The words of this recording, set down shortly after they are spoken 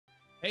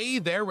Hey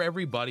there,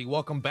 everybody.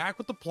 Welcome back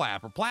with the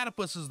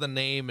Purplatypus is the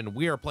name, and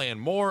we are playing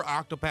more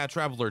Octopath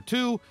Traveler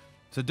 2.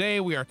 Today,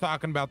 we are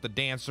talking about the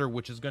Dancer,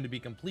 which is going to be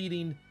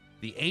completing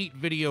the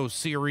 8-video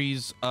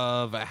series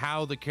of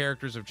how the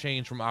characters have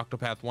changed from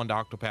Octopath 1 to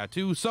Octopath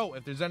 2. So,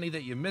 if there's any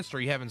that you missed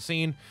or you haven't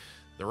seen,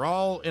 they're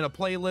all in a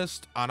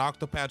playlist on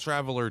Octopath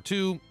Traveler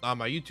 2 on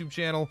my YouTube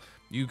channel.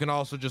 You can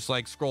also just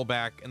like scroll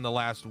back in the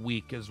last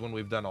week is when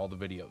we've done all the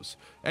videos.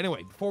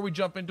 Anyway, before we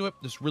jump into it,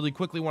 just really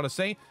quickly want to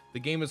say the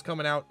game is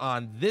coming out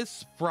on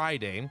this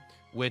Friday,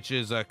 which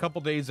is a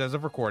couple days as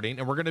of recording,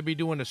 and we're going to be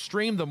doing a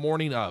stream the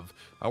morning of.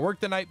 I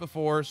worked the night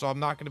before, so I'm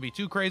not going to be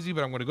too crazy,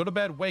 but I'm going to go to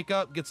bed, wake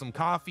up, get some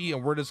coffee,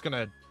 and we're just going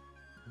to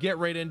get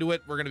right into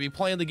it. We're going to be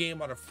playing the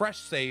game on a fresh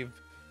save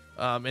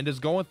and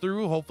just going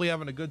through, hopefully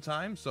having a good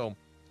time. So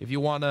if you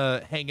want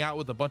to hang out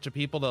with a bunch of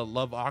people that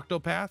love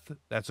Octopath,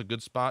 that's a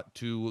good spot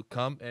to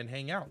come and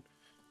hang out.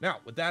 Now,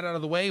 with that out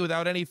of the way,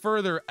 without any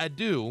further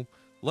ado,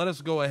 let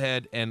us go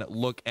ahead and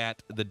look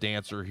at the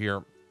Dancer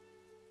here.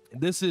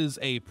 This is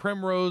a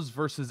Primrose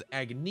versus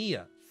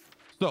Agnia.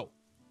 So,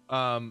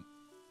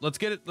 let's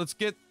get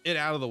it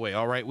out of the way.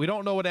 All right, we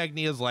don't know what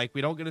Agnia's like.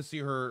 We don't get to see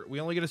her. We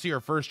only get to see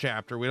her first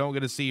chapter. We don't get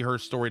to see her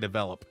story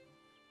develop.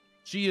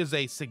 She is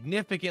a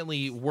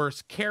significantly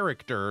worse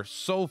character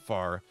so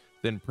far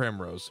than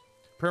Primrose.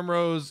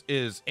 Primrose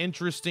is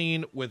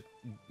interesting with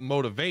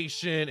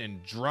motivation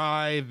and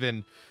drive,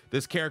 and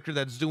this character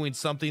that's doing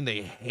something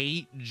they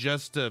hate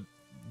just to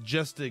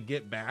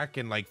get back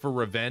and like for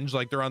revenge,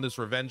 like they're on this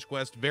revenge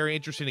quest. Very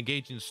interesting,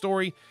 engaging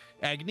story.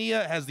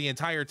 Agnia has the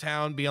entire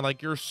town being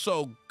like, you're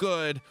so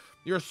good,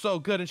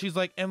 and she's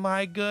like, am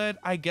I good?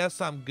 I guess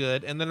I'm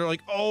good. And then they're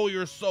like, oh,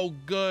 you're so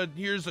good,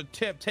 here's a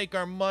tip, take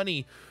our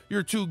money,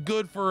 you're too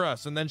good for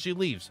us. And then she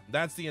leaves.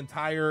 That's the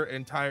her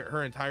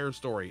entire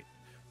story.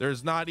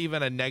 There's not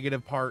even a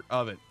negative part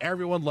of it.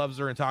 Everyone loves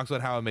her and talks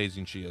about how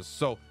amazing she is.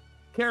 So,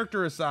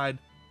 character aside,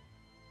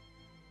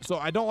 so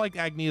I don't like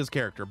Agnia's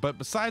character, but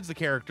besides the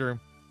character,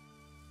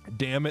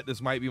 damn it,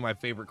 this might be my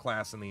favorite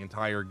class in the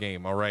entire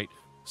game. All right,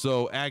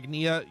 so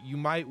Agnia, you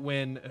might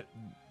win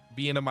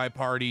being in my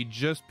party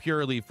just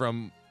purely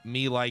from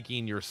me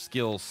liking your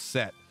skill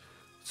set.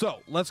 So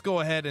let's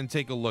go ahead and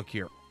take a look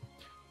here.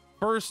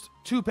 First,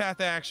 2-path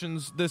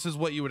actions. This is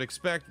what you would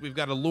expect. We've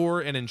got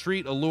Allure and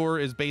Entreat. Allure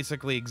is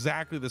basically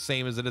exactly the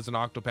same as it is in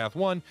Octopath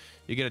 1.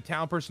 You get a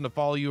town person to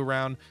follow you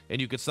around,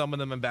 and you could summon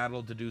them in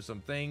battle to do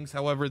some things.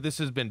 However, this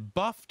has been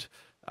buffed.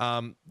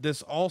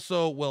 This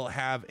also will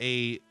have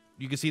you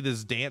can see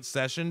this dance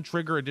session,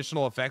 trigger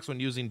additional effects when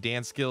using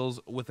dance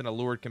skills with an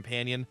allured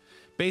companion.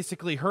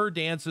 Basically, her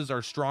dances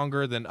are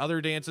stronger than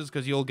other dances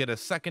because you'll get a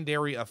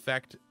secondary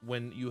effect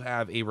when you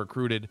have a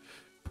recruited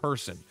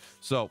person.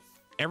 So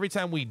every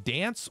time we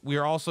dance, we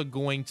are also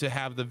going to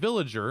have the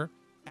villager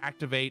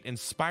activate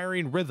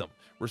Inspiring Rhythm,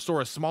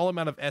 restore a small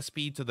amount of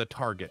SP to the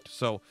target.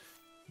 So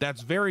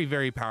that's very,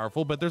 very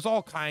powerful, but there's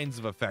all kinds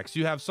of effects.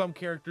 You have some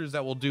characters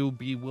that will do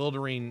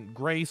Bewildering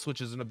Grace,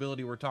 which is an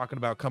ability we're talking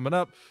about coming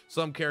up.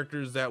 Some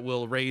characters that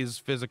will raise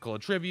physical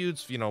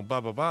attributes, you know, blah,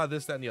 blah, blah,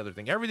 this, that, and the other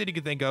thing. Everything you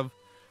can think of,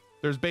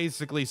 there's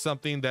basically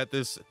something that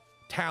this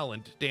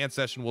talent dance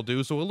session will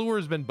do. So Allure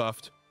has been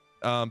buffed.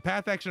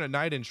 Path action at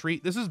night and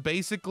Treat. This is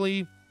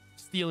basically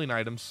stealing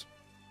items.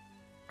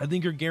 I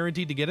think you're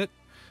guaranteed to get it,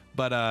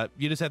 but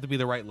you just have to be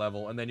the right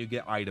level, and then you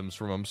get items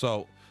from them.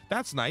 So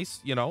that's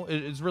nice. You know,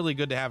 it's really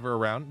good to have her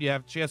around.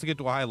 She has to get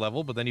to a high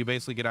level, but then you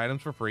basically get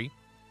items for free.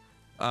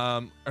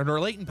 And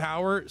her latent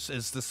power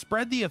is to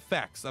spread the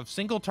effects of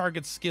single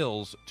target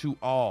skills to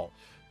all.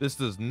 This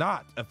does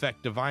not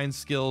affect divine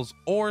skills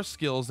or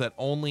skills that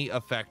only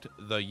affect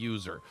the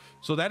user.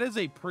 So that is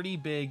a pretty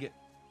big,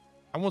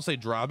 I won't say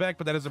drawback,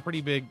 but that is a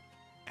pretty big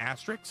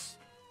asterisk.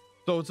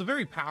 So it's a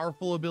very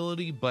powerful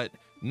ability, but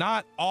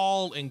not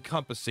all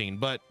encompassing.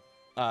 But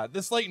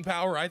this latent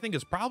power, I think,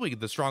 is probably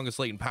the strongest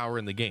latent power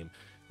in the game.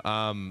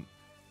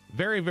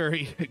 Very,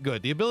 very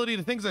good. The ability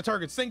to things that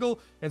target single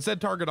instead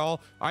target all.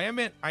 I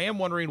am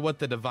wondering what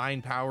the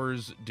divine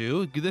powers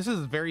do. This is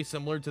very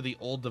similar to the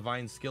old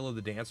divine skill of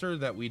the Dancer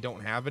that we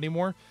don't have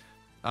anymore.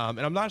 And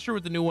I'm not sure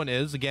what the new one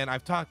is. Again,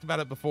 I've talked about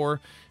it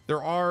before.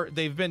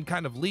 They've been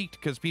kind of leaked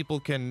because people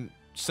can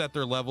set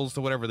their levels to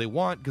whatever they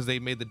want because they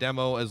made the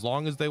demo as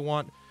long as they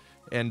want.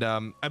 And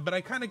but I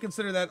kind of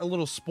consider that a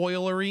little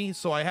spoilery,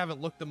 so I haven't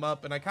looked them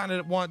up, and I kind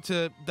of want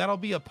to, that'll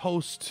be a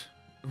post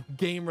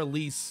game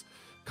release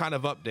kind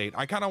of update.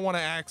 I kind of want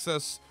to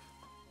access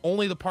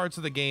only the parts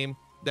of the game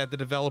that the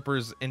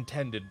developers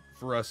intended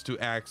for us to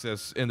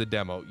access in the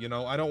demo. You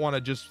know, I don't want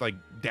to just like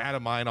data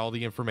mine all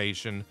the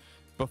information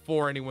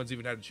before anyone's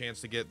even had a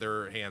chance to get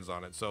their hands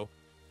on it. So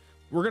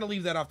we're going to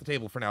leave that off the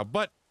table for now,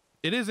 but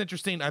it is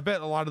interesting. I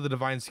bet a lot of the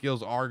divine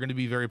skills are going to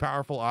be very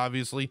powerful,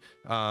 obviously.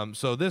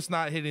 So this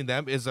not hitting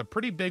them is a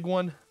pretty big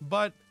one,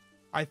 but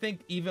I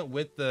think even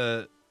with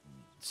the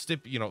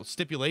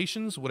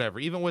stipulations,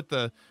 whatever, even with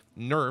the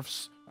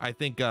nerfs, I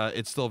think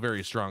it's still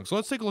very strong. So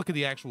let's take a look at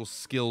the actual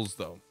skills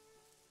though.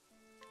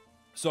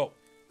 So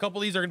a couple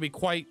of these are going to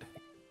be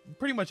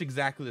pretty much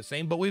exactly the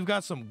same, but we've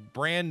got some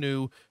brand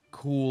new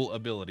cool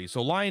ability.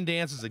 So Lion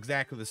Dance is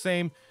exactly the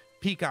same.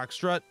 Peacock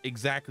Strut,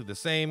 exactly the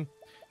same.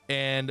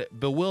 And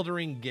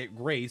Bewildering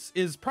Grace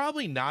is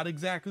probably not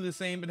exactly the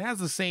same. It has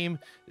the same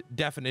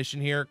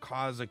definition here: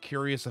 cause a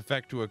curious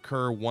effect to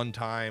occur 1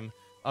 time,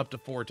 up to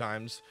 4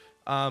 times.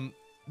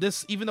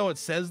 This, even though it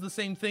says the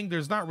same thing,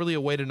 there's not really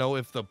a way to know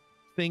if the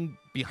thing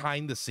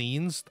behind the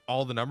scenes,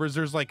 all the numbers,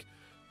 there was like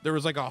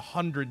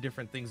 100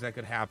 different things that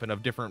could happen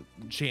of different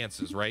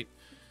chances, right?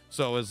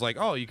 So it's like,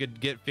 oh, you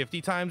could get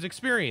 50 times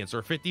experience,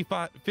 or 50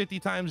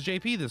 times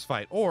JP this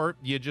fight, or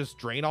you just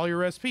drain all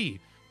your SP,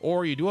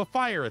 or you do a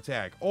fire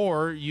attack,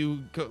 or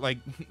you like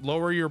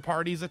lower your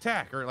party's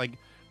attack, or like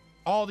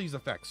all these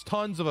effects,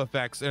 tons of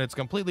effects, and it's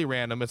completely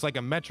random. It's like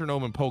a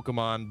metronome in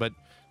Pokemon, but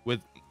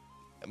with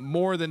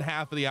more than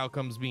half of the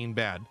outcomes being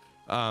bad.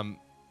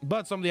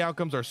 But some of the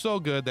outcomes are so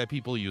good that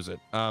people use it.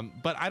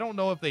 But I don't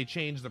know if they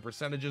change the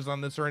percentages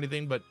on this or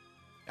anything, but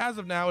as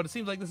of now, it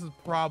seems like this is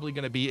probably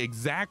going to be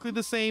exactly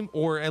the same,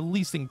 or at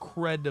least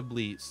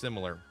incredibly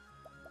similar.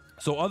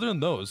 So other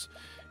than those,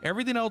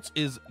 everything else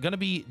is going to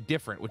be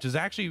different, which is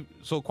actually,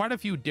 so quite a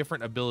few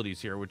different abilities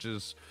here, which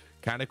is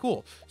kind of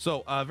cool.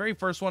 So very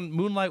first one,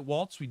 Moonlight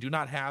Waltz. We do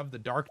not have the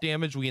dark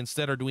damage. We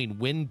instead are doing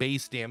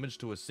wind-based damage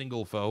to a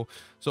single foe.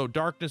 So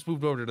darkness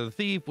moved over to the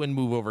thief, wind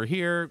move over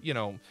here, you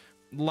know,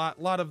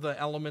 lot of the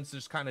elements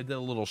just kind of did a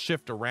little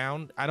shift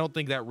around. I don't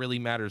think that really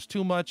matters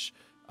too much.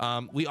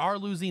 We are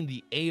losing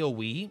the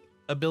AoE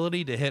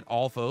ability to hit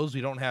all foes. We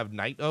don't have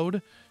Night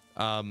Ode,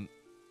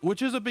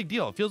 which is a big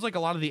deal. It feels like a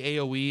lot of the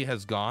AoE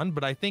has gone,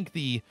 but I think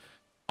the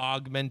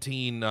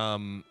augmenting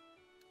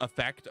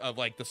effect of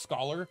like the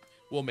Scholar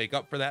will make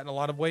up for that in a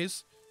lot of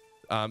ways.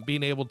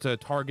 Being able to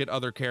target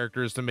other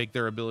characters to make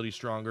their ability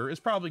stronger is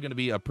probably going to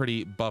be a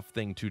pretty buff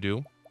thing to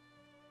do.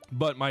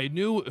 But a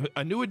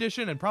new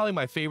addition, and probably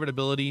my favorite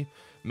ability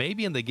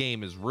maybe in the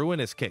game, is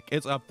Ruinous Kick.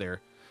 It's up there.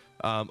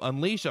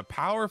 Unleash a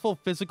powerful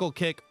physical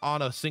kick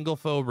on a single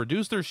foe,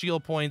 reduce their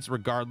shield points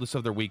regardless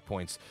of their weak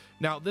points.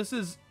 Now this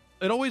is,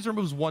 it always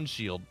removes 1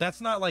 shield. That's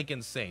not like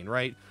insane,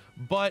 right?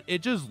 But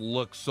it just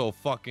looks so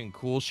fucking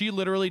cool. She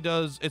literally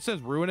does, it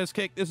says Ruinous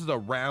Kick. This is a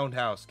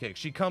roundhouse kick.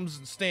 She comes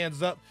and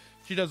stands up.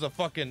 She does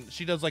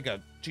she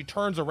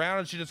turns around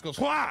and she just goes,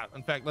 wah!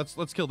 In fact,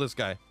 let's kill this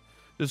guy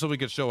just so we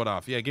can show it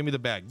off. Yeah, give me the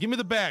bag. Give me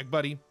the bag,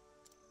 buddy.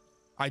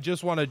 I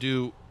just want to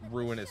do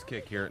Ruinous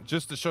Kick here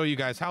just to show you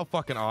guys how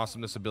fucking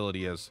awesome this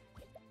ability is.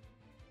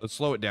 Let's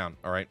slow it down.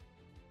 All right.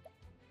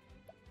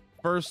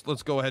 First,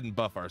 let's go ahead and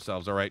buff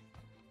ourselves. All right.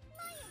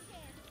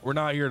 We're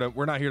not here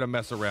to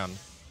mess around.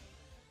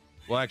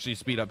 We'll actually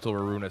speed up till we're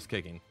Ruinous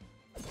Kicking.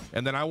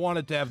 And then I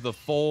wanted to have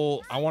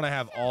I want to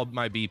have all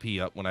my BP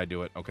up when I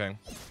do it. Okay.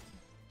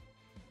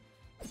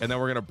 And then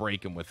we're going to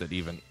break him with it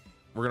even.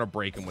 We're going to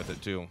break him with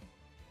it too.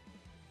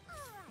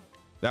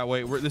 That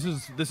way this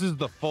is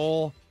the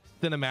full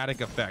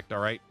cinematic effect. All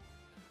right,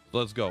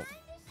 let's go.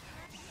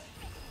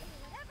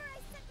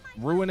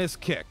 Ruinous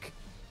Kick.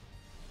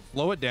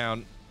 Slow it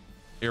down.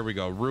 Here we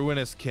go.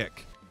 Ruinous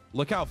Kick.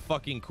 Look how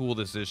fucking cool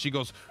this is. She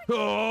goes,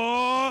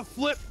 oh,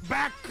 flip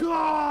back,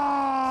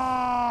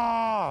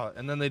 oh!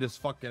 And then they just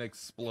fucking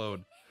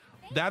explode.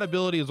 That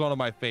ability is one of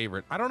my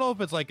favorite. I don't know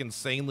if it's like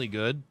insanely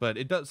good, but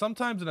it does.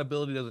 Sometimes an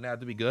ability doesn't have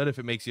to be good if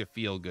it makes you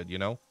feel good, you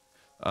know?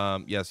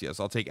 Yes,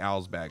 I'll take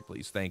Al's bag,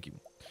 please. Thank you.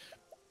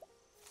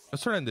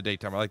 Let's turn it into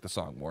daytime. I like the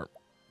song more.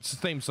 It's the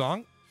same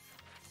song.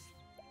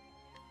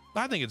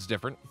 I think it's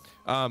different.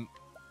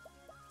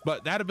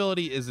 But that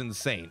ability is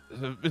insane.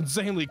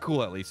 Insanely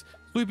cool, at least.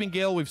 Sweeping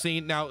Gale we've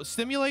seen. Now,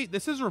 Stimulate,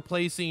 this is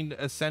replacing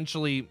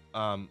essentially,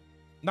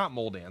 not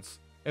Mole Dance.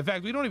 In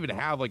fact, we don't even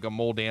have like a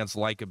Mole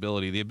Dance-like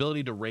ability. The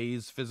ability to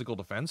raise physical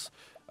defense.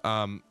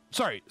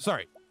 Sorry.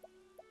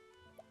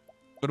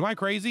 But am I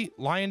crazy?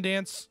 Lion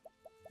Dance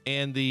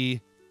and the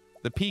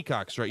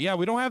Peacock Strut. Yeah,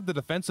 we don't have the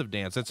defensive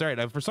dance. That's all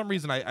right. For some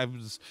reason,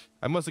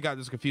 I must have got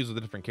this confused with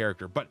a different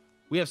character. But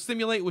we have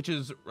Stimulate, which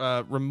is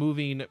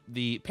removing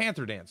the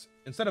Panther Dance.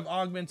 Instead of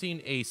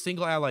augmenting a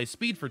single ally's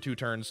speed for 2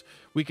 turns,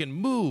 we can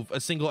move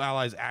a single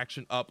ally's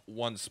action up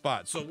 1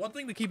 spot. So one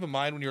thing to keep in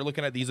mind when you're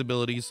looking at these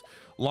abilities: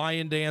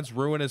 Lion Dance,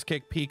 Ruinous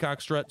Kick,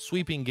 Peacock Strut,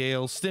 Sweeping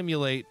Gale,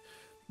 Stimulate,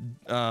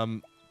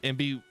 and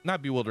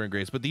not Bewildering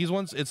Grace, but these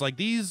ones, it's like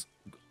these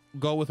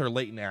go with her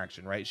latent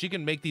action, right? She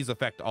can make these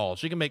affect all.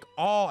 She can make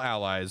all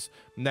allies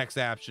next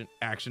action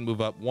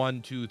move up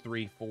 1, 2,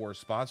 3, 4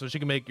 spots. So she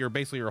can make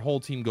basically your whole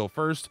team go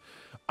first.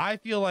 I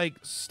feel like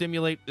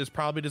Stimulate is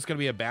probably just going to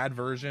be a bad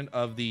version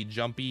of the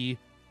jumpy,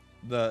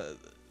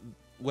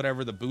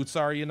 whatever the boots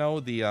are, you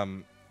know,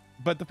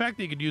 but the fact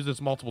that you could use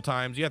this multiple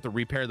times, you have to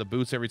repair the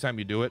boots every time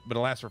you do it, but it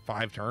lasts for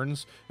 5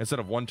 turns instead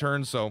of 1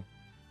 turn. So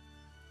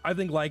I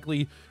think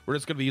likely we're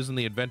just going to be using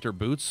the Inventor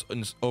Boots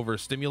and over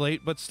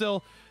Stimulate, but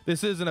still,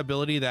 this is an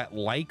ability that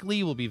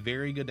likely will be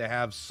very good to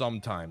have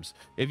sometimes.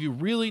 If you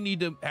really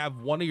need to have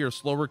one of your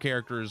slower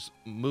characters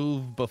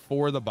move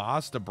before the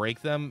boss to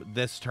break them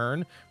this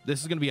turn,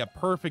 this is going to be a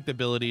perfect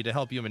ability to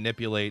help you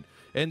manipulate.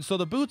 And so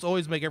the boots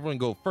always make everyone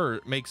go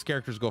first, makes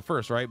characters go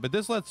first, right? But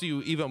this lets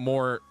you even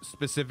more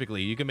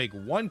specifically. You can make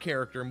one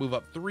character move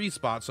up 3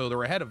 spots, so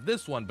they're ahead of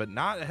this one, but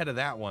not ahead of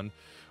that one.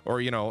 Or,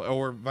 you know,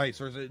 or vice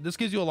versa. This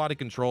gives you a lot of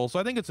control, so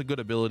I think it's a good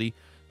ability.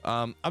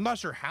 I'm not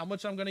sure how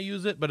much I'm going to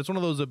use it, but it's one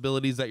of those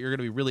abilities that you're going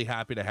to be really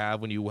happy to have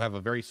when you have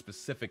a very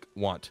specific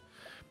want.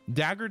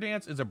 Dagger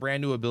Dance is a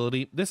brand new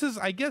ability. This is,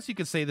 I guess you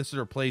could say, this is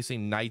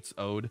replacing Knight's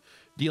Ode,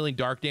 dealing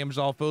dark damage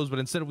to all foes, but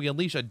instead we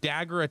unleash a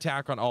dagger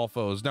attack on all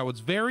foes. Now, what's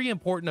very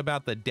important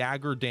about the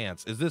Dagger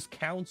Dance is this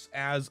counts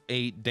as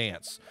a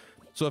dance.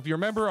 So if you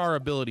remember our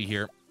ability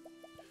here,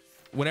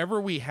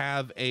 whenever we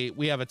have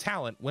a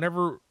talent,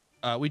 whenever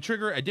we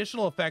trigger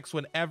additional effects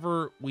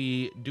whenever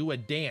we do a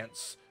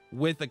dance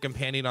with a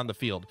companion on the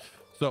field.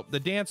 So the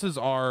dances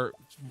are,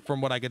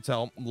 from what I could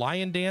tell,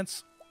 Lion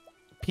Dance,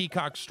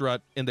 Peacock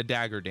Strut, and the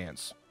Dagger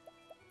Dance.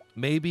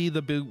 Maybe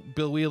the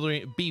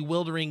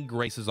Bewildering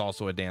Grace is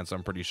also a dance,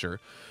 I'm pretty sure.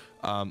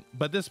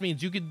 But this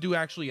means you could do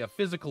actually a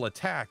physical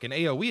attack, an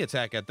AoE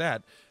attack at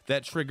that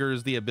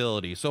triggers the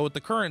ability. So with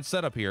the current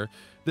setup here,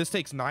 this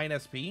takes 9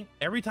 SP.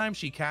 Every time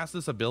she casts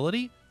this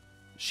ability,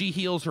 she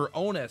heals her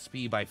own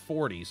SP by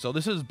 40. So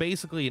this is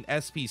basically an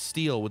SP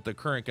steal with the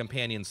current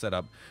companion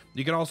setup.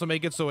 You can also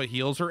make it so it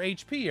heals her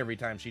HP every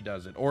time she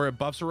does it, or it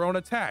buffs her own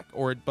attack,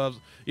 or it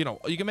buffs, you know,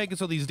 you can make it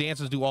so these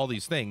dances do all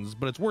these things.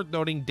 But it's worth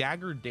noting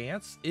Dagger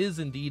Dance is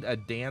indeed a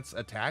dance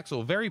attack.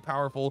 So very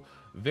powerful,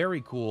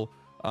 very cool.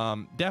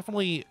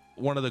 Definitely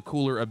one of the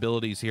cooler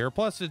abilities here.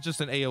 Plus it's just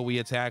an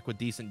AoE attack with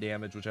decent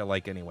damage, which I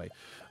like anyway.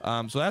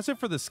 So that's it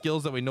for the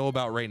skills that we know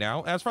about right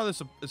now. As far as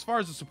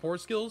the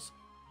support skills,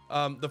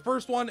 the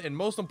first one, and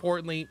most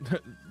importantly,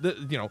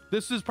 you know,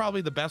 this is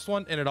probably the best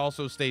one, and it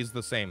also stays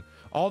the same.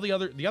 The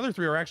other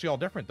 3 are actually all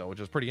different though, which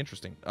is pretty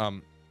interesting.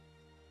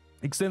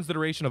 Extends the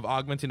duration of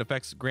augmenting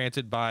effects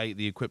granted by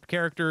the equipped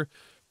character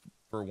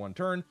for 1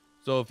 turn.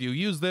 So if you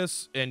use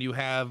this and you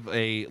have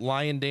a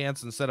Lion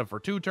Dance instead of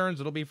for 2 turns,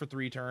 it'll be for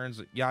 3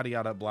 turns, yada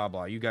yada blah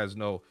blah. You guys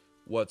know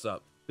what's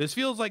up. This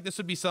feels like this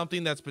would be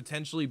something that's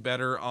potentially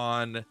better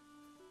on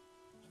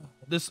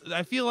this.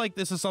 I feel like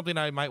this is something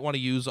I might want to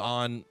use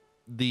on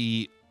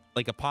the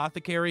like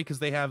apothecary, because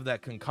they have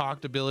that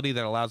concoct ability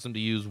that allows them to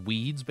use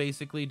weeds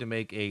basically to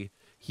make a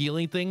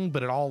healing thing,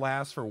 but it all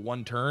lasts for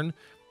 1 turn.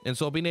 And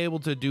so being able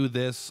to do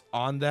this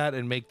on that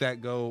and make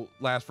that go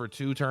last for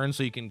 2 turns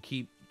so you can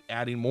keep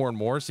adding more and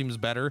more seems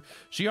better.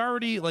 She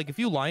already, like, if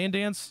you Lion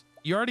Dance,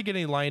 you're already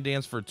getting Lion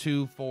Dance for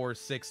 2, 4,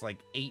 6, like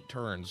 8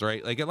 turns,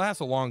 right? Like it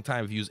lasts a long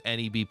time if you use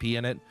any BP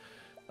in it.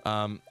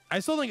 I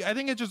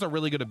think it's just a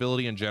really good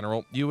ability in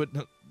general.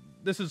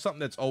 This is something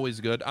that's always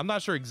good. I'm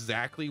not sure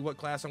exactly what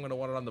class I'm going to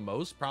want it on the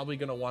most. Probably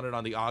going to want it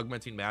on the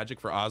Augmenting Magic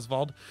for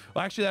Oswald.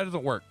 Well, actually, that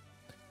doesn't work.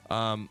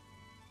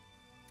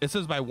 It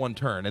says by 1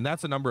 turn, and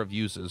that's a number of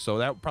uses, so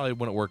that probably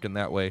wouldn't work in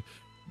that way.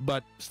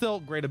 But still,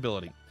 great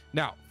ability.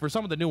 Now, for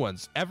some of the new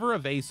ones, Ever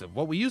Evasive.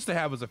 What we used to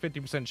have was a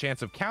 50%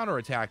 chance of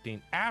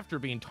counterattacking after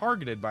being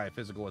targeted by a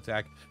physical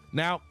attack.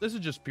 Now, this is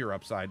just pure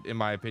upside, in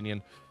my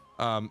opinion.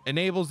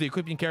 Enables the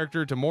equipping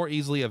character to more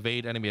easily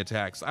evade enemy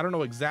attacks. I don't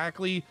know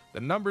exactly the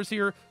numbers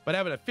here, but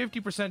having a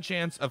 50%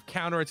 chance of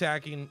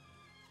counterattacking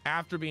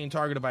after being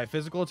targeted by a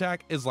physical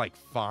attack is like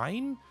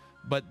fine,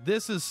 but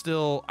this is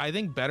still, I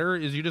think better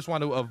is you just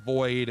want to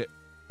avoid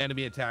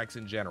enemy attacks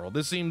in general.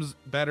 This seems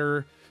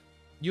better.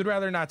 You'd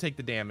rather not take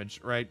the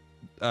damage, right?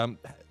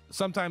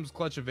 Sometimes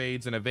clutch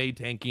evades and evade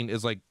tanking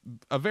is like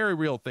a very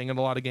real thing in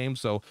a lot of games.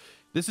 So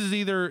this is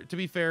either, to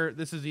be fair,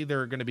 this is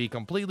either going to be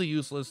completely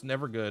useless,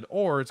 never good,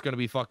 or it's going to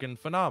be fucking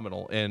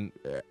phenomenal, and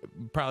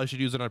probably should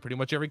use it on pretty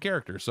much every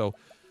character. So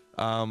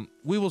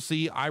we will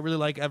see. I really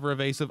like Ever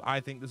Evasive. I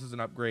think this is an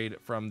upgrade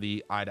from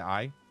the Eye to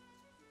Eye.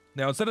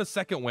 Now, instead of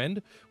Second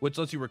Wind, which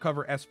lets you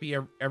recover SP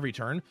every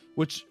turn,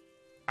 which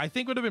I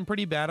think would have been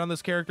pretty bad on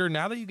this character,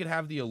 now that you could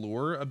have the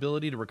Allure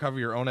ability to recover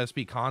your own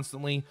SP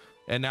constantly,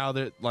 and now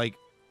that, like,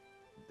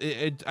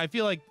 I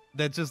feel like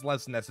that's just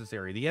less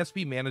necessary. The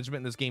SP management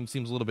in this game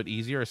seems a little bit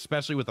easier,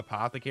 especially with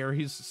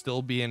apothecaries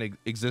still being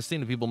existing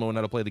and people knowing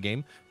how to play the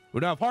game.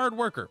 We now have Hard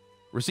Worker.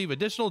 Receive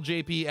additional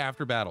JP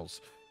after battles.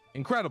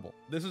 Incredible.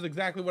 This is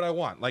exactly what I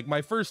want. Like,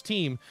 my first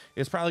team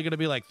is probably going to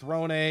be like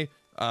Throne,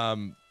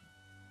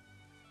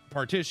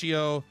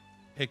 Particio,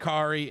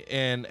 Hikari,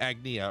 and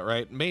Agnia,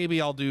 right?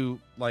 Maybe I'll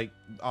do like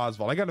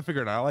Oswald. I got to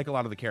figure it out. I like a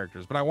lot of the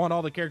characters, but I want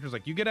all the characters,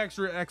 like, you get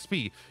extra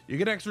XP, you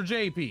get extra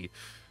JP,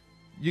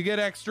 you get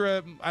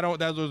extra,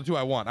 those are the 2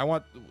 I want. I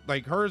want,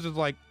 like, hers is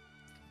like,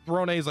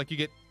 Throne's like, you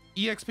get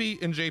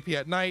EXP and JP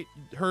at night.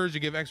 Hers, you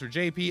give extra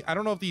JP. I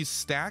don't know if these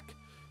stack.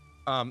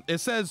 It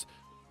says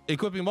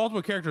equipping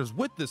multiple characters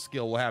with this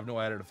skill will have no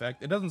added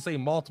effect. It doesn't say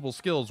multiple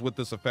skills with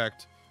this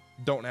effect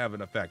don't have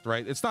an effect,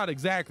 right? It's not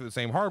exactly the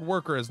same. Hard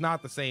Worker is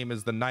not the same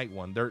as the Night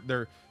one.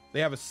 They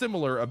have a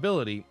similar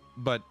ability,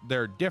 but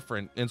they're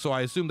different. And so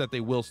I assume that they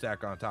will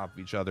stack on top of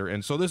each other.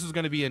 And so this is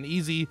going to be an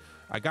easy,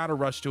 I got to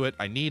rush to it.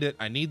 I need it.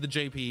 I need the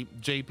JP.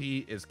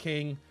 JP is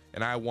king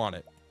and I want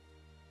it.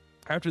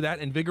 After that,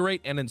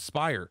 invigorate and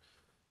inspire.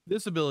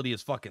 This ability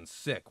is fucking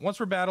sick. Once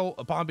per battle,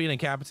 upon being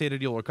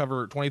incapacitated, you'll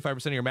recover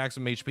 25% of your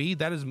maximum HP.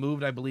 That is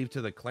moved, I believe,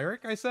 to the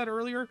cleric I said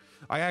earlier.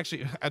 I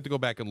actually have to go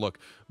back and look,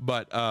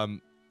 but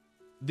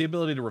the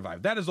ability to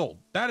revive, that is old.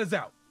 That is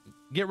out.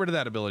 Get rid of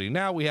that ability.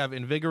 Now we have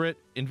invigorate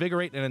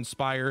and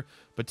inspire,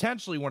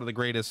 potentially one of the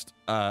greatest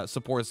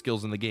support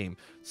skills in the game.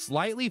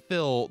 Slightly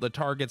fill the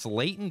target's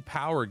latent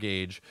power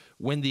gauge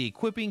when the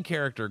equipping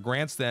character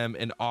grants them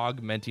an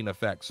augmenting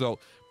effect. So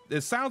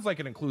it sounds like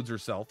it includes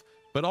herself,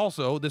 but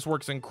also this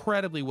works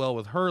incredibly well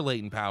with her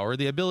latent power.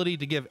 The ability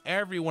to give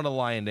everyone a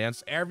lion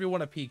dance,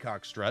 everyone a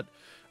peacock strut,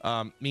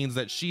 means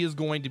that she is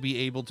going to be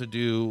able to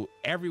do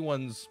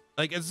everyone's,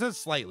 like, it says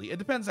slightly. It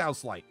depends how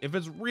slight. If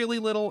it's really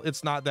little,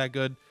 it's not that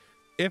good.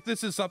 If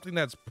this is something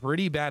that's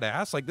pretty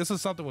badass, like this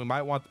is something we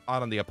might want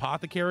on the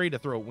apothecary to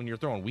throw when you're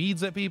throwing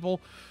weeds at people,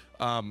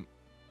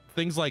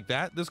 things like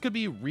that, this could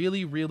be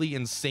really, really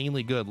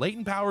insanely good.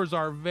 Latent powers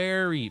are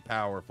very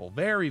powerful,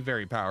 very,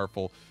 very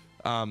powerful.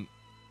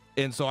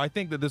 And so I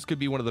think that this could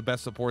be one of the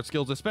best support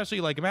skills, especially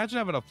like imagine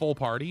having a full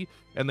party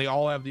and they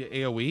all have the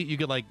AoE. You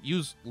could like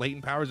use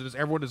latent powers and just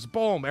everyone is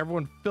boom,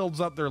 everyone fills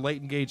up their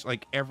latent gauge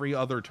like every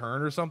other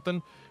turn or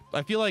something.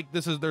 I feel like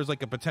there's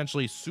like a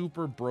potentially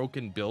super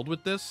broken build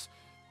with this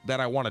that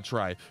I want to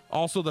try.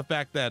 Also the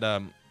fact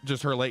that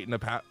just her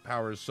latent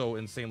power is so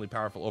insanely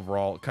powerful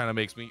overall kind of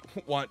makes me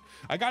want,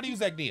 I got to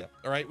use Agnia.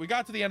 All right, we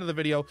got to the end of the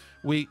video.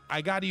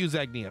 I got to use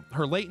Agnia.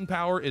 Her latent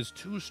power is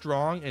too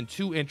strong and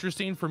too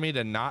interesting for me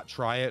to not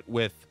try it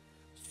with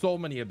so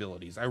many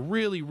abilities. I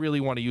really,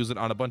 really want to use it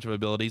on a bunch of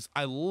abilities.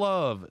 I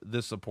love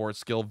this support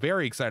skill.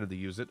 Very excited to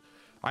use it.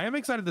 I am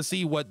excited to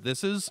see what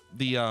this is.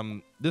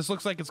 This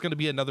looks like it's going to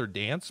be another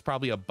dance,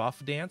 probably a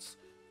buff dance,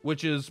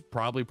 which is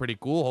probably pretty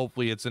cool.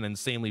 Hopefully it's an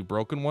insanely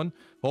broken one.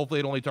 Hopefully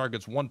it only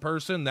targets one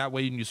person. That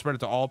way you spread it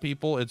to all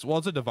people. It's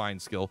a divine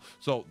skill.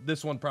 So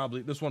this one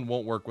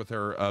won't work with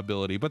her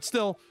ability, but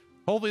still,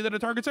 hopefully that it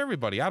targets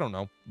everybody. I don't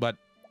know, but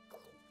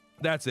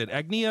that's it.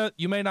 Agnia,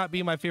 you may not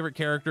be my favorite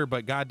character,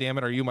 but god damn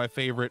it, are you my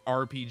favorite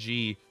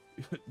RPG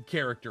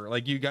character?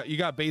 Like you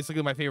got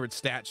basically my favorite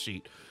stat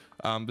sheet.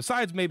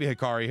 Besides maybe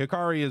Hikari.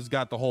 Hikari has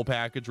got the whole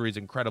package where he's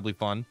incredibly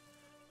fun,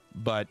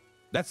 but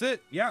that's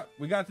it. Yeah,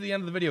 we got to the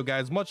end of the video,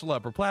 guys. Much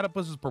love.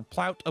 Purplatypus is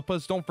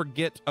Purplatypus. Don't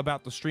forget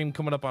about the stream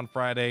coming up on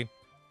Friday.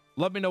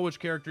 Let me know which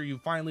character you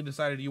finally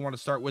decided you want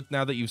to start with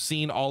now that you've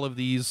seen all of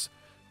these.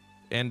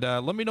 And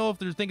let me know if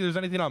there's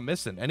anything I'm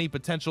missing. Any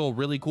potential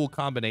really cool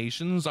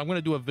combinations. I'm going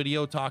to do a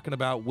video talking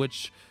about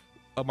which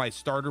of my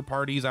starter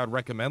parties I would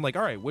recommend. Like,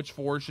 all right, which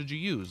 4 should you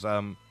use?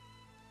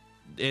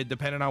 It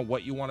depending on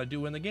what you want to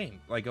do in the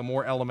game. Like a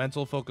more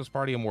elemental focused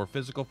party, a more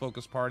physical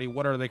focused party.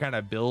 What are the kind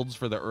of builds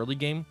for the early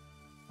game?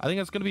 I think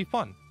it's going to be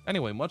fun.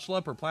 Anyway, much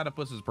love.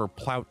 Purplatypus is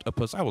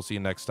Purplatypus. I will see you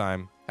next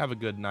time. Have a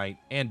good night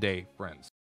and day, friends.